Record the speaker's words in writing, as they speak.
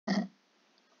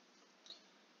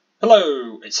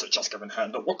Hello, it's Just Gavin here,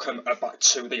 and welcome back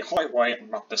to the Highway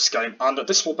Madness game, and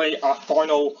this will be our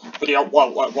final video.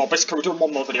 Well, basically we're doing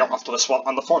one more video after this one,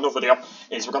 and the final video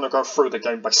is we're going to go through the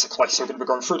game basically. So we're going to be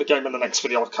going through the game in the next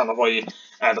video, kind of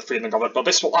the feeling of it. But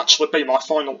this will actually be my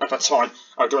final ever time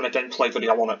doing a gameplay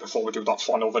video on it before we do that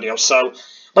final video. So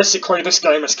basically this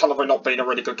game has kind of not been a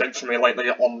really good game for me lately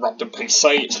on random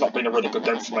PC. It's not been a really good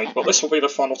game for me, but this will be the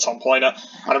final time playing it,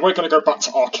 and we're going to go back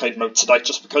to arcade mode today,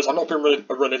 just because I've not been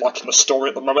really liking the story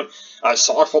at the moment.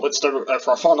 So I thought let's do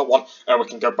for our final one, we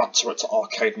can go back to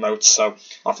arcade mode. So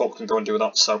I thought we can go and do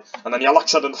that. So, and then yeah, like I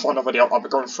said in the final video, I'll be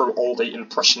going through all the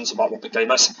impressions about what the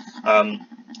game is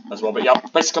as well. But yeah,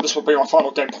 basically this will be my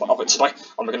final gameplay of it today,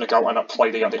 and we're going to go and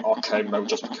play the arcade mode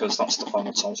just because that's the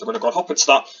final time. So we're going to go and hop into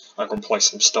that and go and play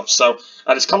some stuff. So,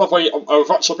 and it's kind of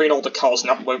we've actually been all the cars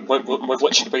now. We've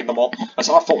literally been them all. And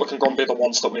so I thought we can go and be the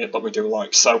ones that we do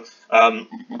like. So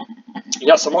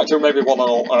yes, I might do maybe one or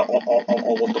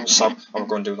all of them, so I'm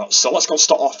going to do that. So let's go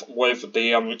start off with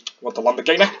the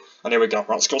Lamborghini, and here we go. Right,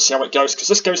 let's go see how it goes, because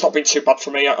this game's not been too bad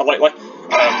for me lately.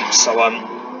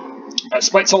 I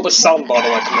expect all this sound, by the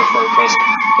way, coming through, because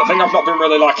the thing I've not been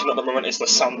really liking at the moment is the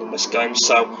sound in this game.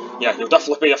 So yeah, you'll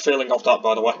definitely be a feeling of that,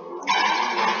 by the way.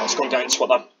 Let's go and get into it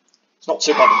then. It's not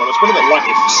too bad at the moment. It's been a bit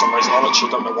laggy for some reason. I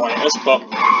literally don't know why it is, but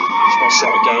let's go and see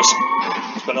how it goes.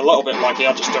 It's been a little bit laggy.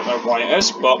 I just don't know why it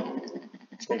is, but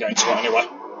let's go and get into it anyway.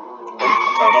 Oh, okay,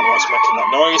 I don't know what's making that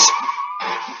noise.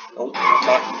 Oh,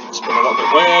 okay, it's been a little bit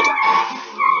weird.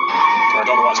 Okay, I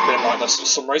don't know why it's been like this for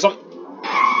some reason.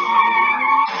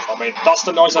 I mean, that's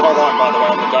the noise I don't like, by the way,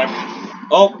 on the game.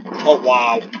 Oh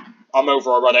wow, I'm over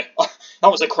already. That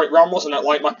was a quick round, wasn't it?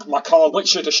 Like, my car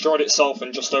literally destroyed itself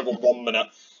in just over 1 minute.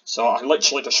 So I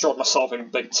literally destroyed myself in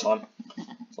big time.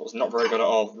 That was not very good at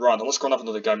all. Right, then let's go and have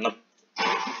another game then.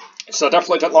 So I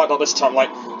definitely don't like that this time.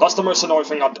 Like, that's the most annoying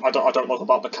thing I don't love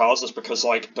about the cars, is because,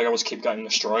 like, they always keep getting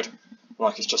destroyed.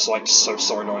 Like, it's just, like, so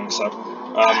annoying. So,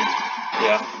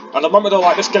 yeah. And at the moment, though,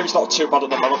 like, this game's not too bad at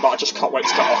the moment, but I just can't wait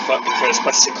to get off it, because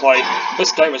basically,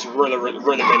 this game has really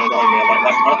been annoying me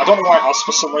lately. I don't know why it has,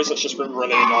 for some reason, it's just been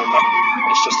really annoying me.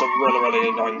 It's just a really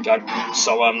annoying game.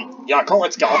 So, yeah, I can't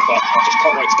wait to get off it. I just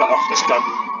can't wait to get off this game.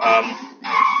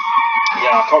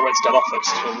 Yeah, I can't wait to get off it,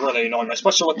 because it's been really annoying me,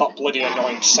 especially with that bloody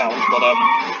annoying sound. But,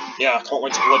 yeah, I can't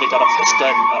wait to bloody get off this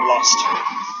game at last.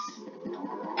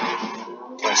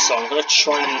 Okay, so I'm going to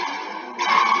try and...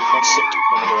 see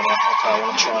what I'm doing here. Okay, I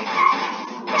want to try and...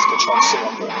 Let's go try and see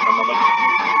what I'm doing in a moment.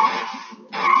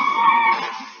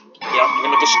 Yeah, I'm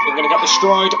going to get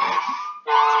destroyed.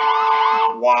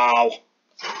 Wow.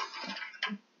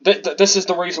 This is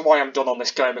the reason why I'm done on this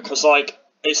game, because, like,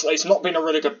 it's not been a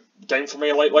really good game for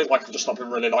me lately. Like, I've just not been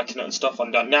really liking it and stuff,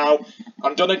 and now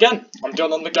I'm done again. I'm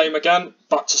done on the game again,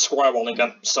 back to square one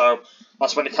again. So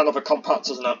that's when it kind of a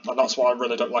compact, isn't it? And that's why I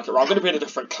really don't like it. Right, I'm going to be in a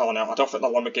different car now. I don't think the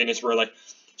Lamborghini's really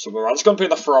super right. It's going to be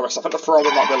the Ferrari. So I think the Ferrari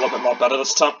might be a little bit more better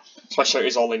this time, especially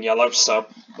it's all in yellow. So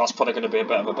that's probably going to be a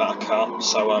bit of a better car.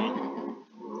 So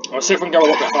let's see if we can go a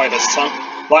little bit higher this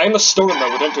time. Like, in the story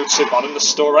mode, we don't do too bad in the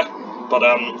story, but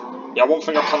yeah, one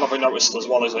thing I've kind of noticed as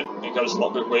well is it goes a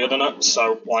little bit weird in it,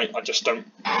 so, like, I just don't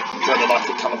really like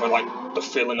it, kind of, like, the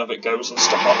feeling of it goes and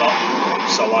stuff like that.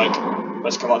 So, like,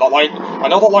 basically like that. Like, I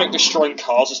know that, like, destroying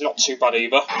cars is not too bad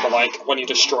either, but, like, when you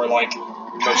destroy, like,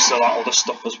 most of that other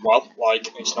stuff as well, like,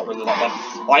 it's not really that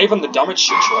bad. Like, even the damage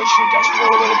situation gets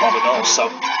really bad and all, so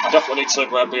I definitely need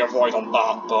to be avoid on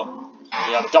that, but,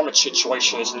 yeah, the damage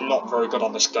situation is not very good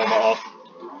on this game at all.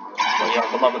 But yeah,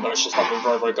 at the moment though, it's just not been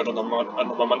very good at the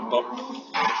moment, but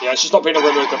yeah, it's just not been a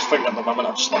really good thing at the moment.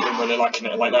 I've just not been really liking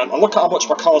it like that. And look at how much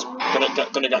my car's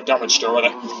gonna get damaged already.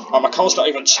 And my car's not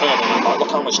even turning, and like,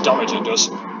 look how much damage it does.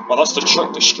 Well, that's the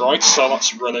truck destroyed, so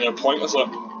that's really no point, is it?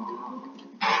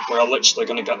 We are literally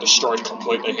gonna get destroyed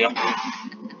completely here.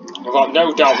 Without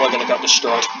no doubt, we're gonna get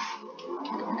destroyed.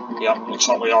 Yeah, looks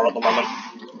like we are at the moment.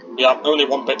 Yeah, only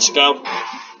one bit to go.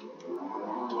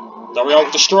 There we are,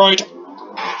 destroyed.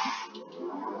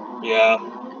 Yeah,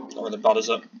 not really bad, is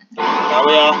it? There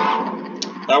we are.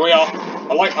 There we are.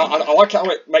 I like how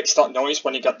it makes that noise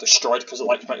when you get destroyed, because it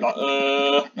likes to make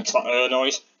that makes that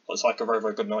noise. It's like a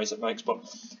very good noise it makes. But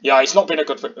yeah, it's not been a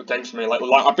good game for me lately.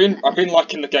 Like, I've been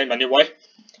liking the game anyway,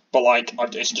 but like,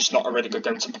 it's just not a really good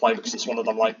game to play, because it's one of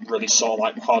them, like, really sort of,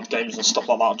 like, hard games and stuff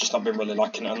like that. I've just not been really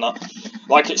liking it and that.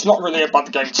 Like, it's not really a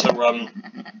bad game to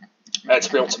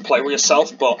be able to play with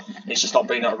yourself, but it's just not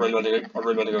been a really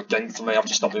good game for me. I've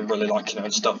just not been really liking it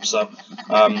and stuff. So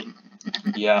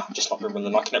yeah, I've just not been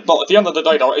really liking it. But at the end of the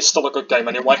day, though, it's still a good game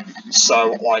anyway.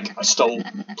 So, like, I still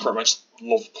pretty much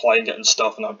love playing it and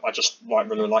stuff, and I just like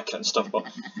really like it and stuff. But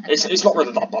it's not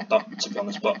really that bad, though, to be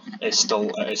honest. But it's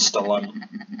still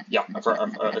yeah, a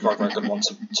very good one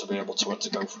to be able to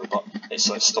go through. But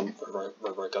it's still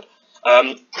very good.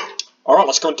 Alright,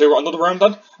 let's go and do another round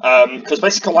then, because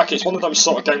basically, like, it's one of those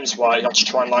sort of games where you have to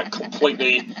try and, like,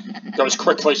 completely go as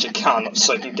quickly as you can,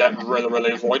 so you can get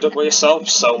really avoided with yourself.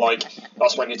 So, like,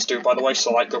 that's what you need to do, by the way,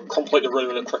 so, like, go completely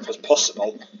really quick as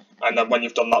possible, and then when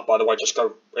you've done that, by the way, just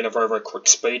go in a very quick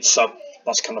speed. So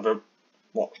that's kind of a,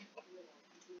 what?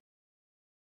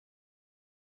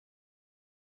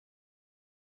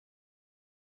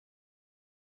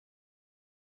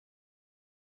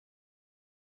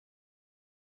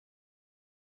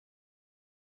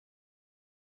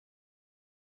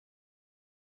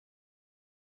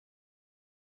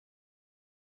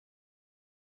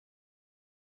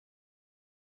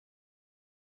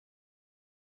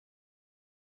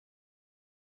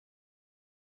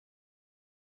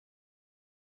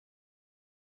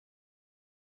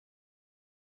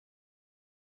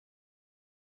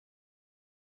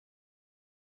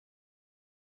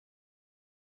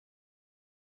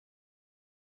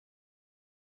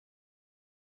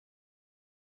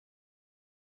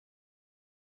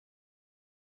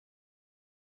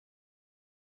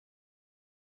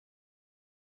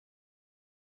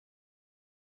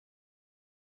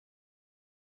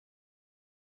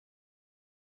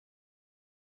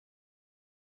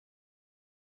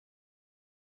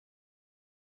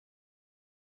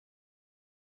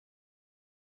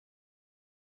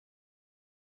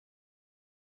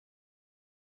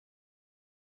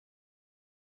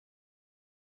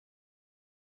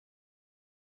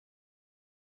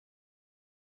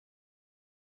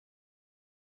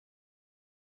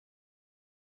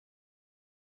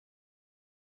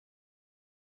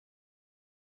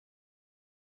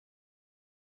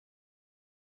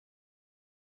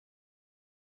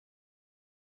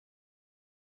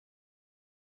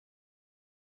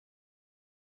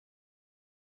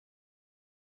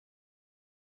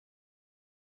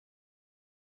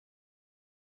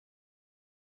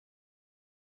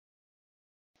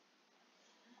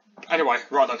 Anyway,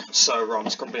 right then, so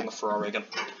Ron's going to be in the Ferrari again.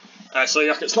 So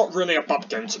yeah, it's not really a bad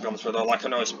game, to be honest with you. Like, I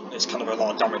know it's kind of a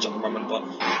lot of damage at the moment, but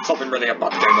it's not been really a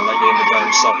bad game lately in the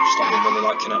game, so I've just not been really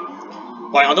liking it.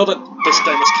 Like, I know that this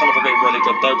game has kind of been really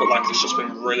good though, but like, it's just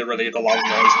been really the loud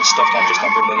noise and stuff that I've just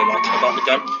not been really liking about the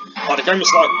game. Like, the game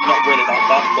is like not really that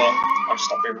bad, but I've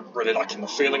just not been really liking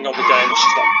the feeling of the game. It's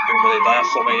just not been really there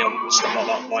for me and stuff like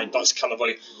that. Like, that's kind of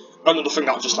like another thing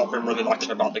that I've just not been really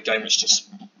liking about the game. It's just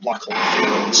lack of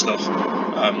feeling and stuff.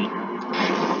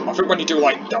 I think when you do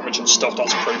like damage and stuff,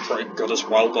 that's pretty good as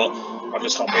well, but I've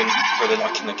just not been really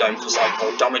liking the game because like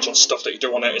all damage and stuff that you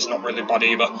do on it is not really bad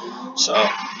either. So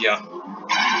yeah.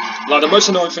 Like, the most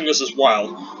annoying thing is as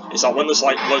well is that when there's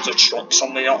like loads of trucks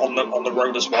on the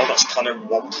road as well, that's kind of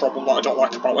one problem that I don't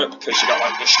like about it, because you get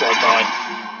like destroyed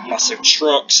by massive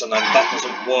trucks and then that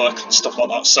doesn't work and stuff like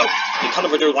that. So you kind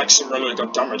of do like some really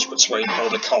good damage between all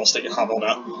the cars that you have on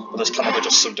it, but there's kind of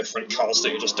just some different cars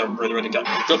that you just don't really get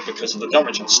good because of the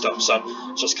damage and stuff. So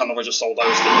it's just kind of just all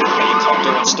those that you can't do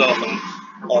and stuff, and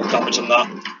all the damage and that.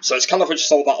 So it's kind of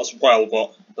just all that as well,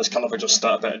 but there's kind of just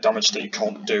a bit of damage that you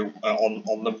can't do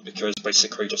on them, because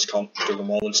basically you just can't do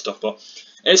them all and stuff. But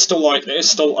it's still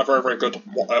a very good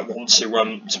one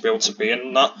to be able to be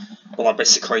in that. But like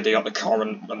basically the car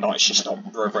and that is just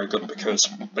not very good, because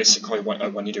basically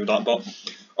when you do that. But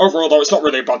overall though, it's not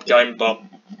really a bad game, but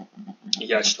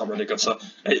yeah, it's not really good. So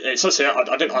it says here, I'm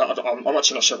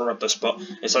actually not sure if I read this, but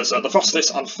it says the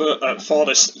fastest and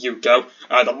farthest you go,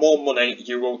 the more money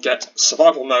you will get.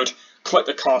 Survival mode. Click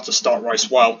the car to start race.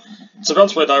 Well, to be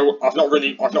honest with you though, I've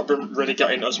not been really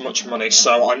getting as much money,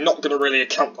 so I'm not going to really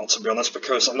account that, to be honest,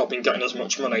 because I've not been getting as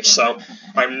much money. So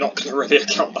I'm not going to really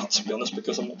account that, to be honest,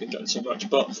 because I've not been getting so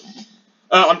much. But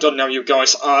I'm done now, you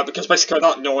guys, because basically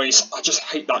that noise, I just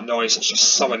hate that noise. It's just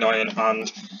so annoying,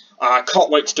 and I can't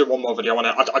wait to do one more video on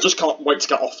it. I just can't wait to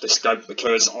get off this game,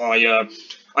 because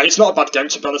it's not a bad game,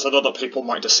 to be honest. I know that people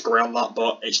might disagree on that,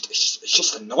 but it's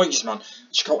just a noise, man. I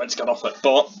just can't wait to get off it.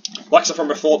 But like I said from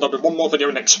before, there'll be one more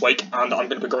video next week, and I'm going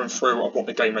to be going through what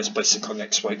the game is basically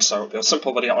next week. So it'll be a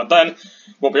simple video, and then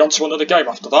we'll be on to another game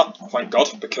after that. Thank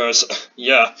God, because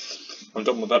yeah, I'm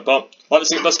done with it. But like I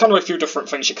said, there's kind of a few different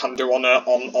things you can do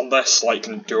on this. Like,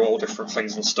 you can do all different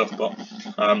things and stuff. But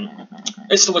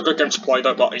it's still a good game to play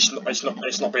though. But it's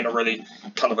not been a really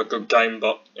kind of a good game,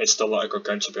 but it's still a good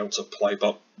game to be able to play.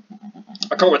 But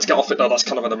I can't wait to get off it though, that's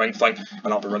kind of the main thing, and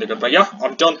that'll be really good. But yeah,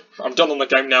 I'm done on the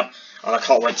game now, and I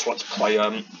can't wait to play,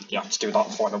 yeah, to do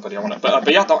that final video on it.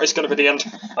 But yeah, that is going to be the end,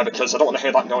 because I don't want to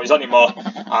hear that noise anymore,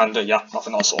 and yeah, I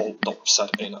think that's all that we've said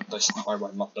in this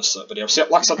Highway Madness video. So yeah,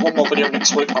 like I said, one more video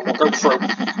next week, and we'll go through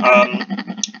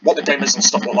what the game is and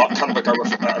stuff like that, kind of go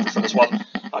with everything as well,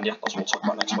 and yeah, that's what we'll talk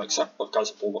about next week. So,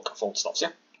 guys, we'll look forward to that. So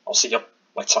yeah, I'll see you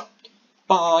later.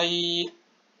 Bye!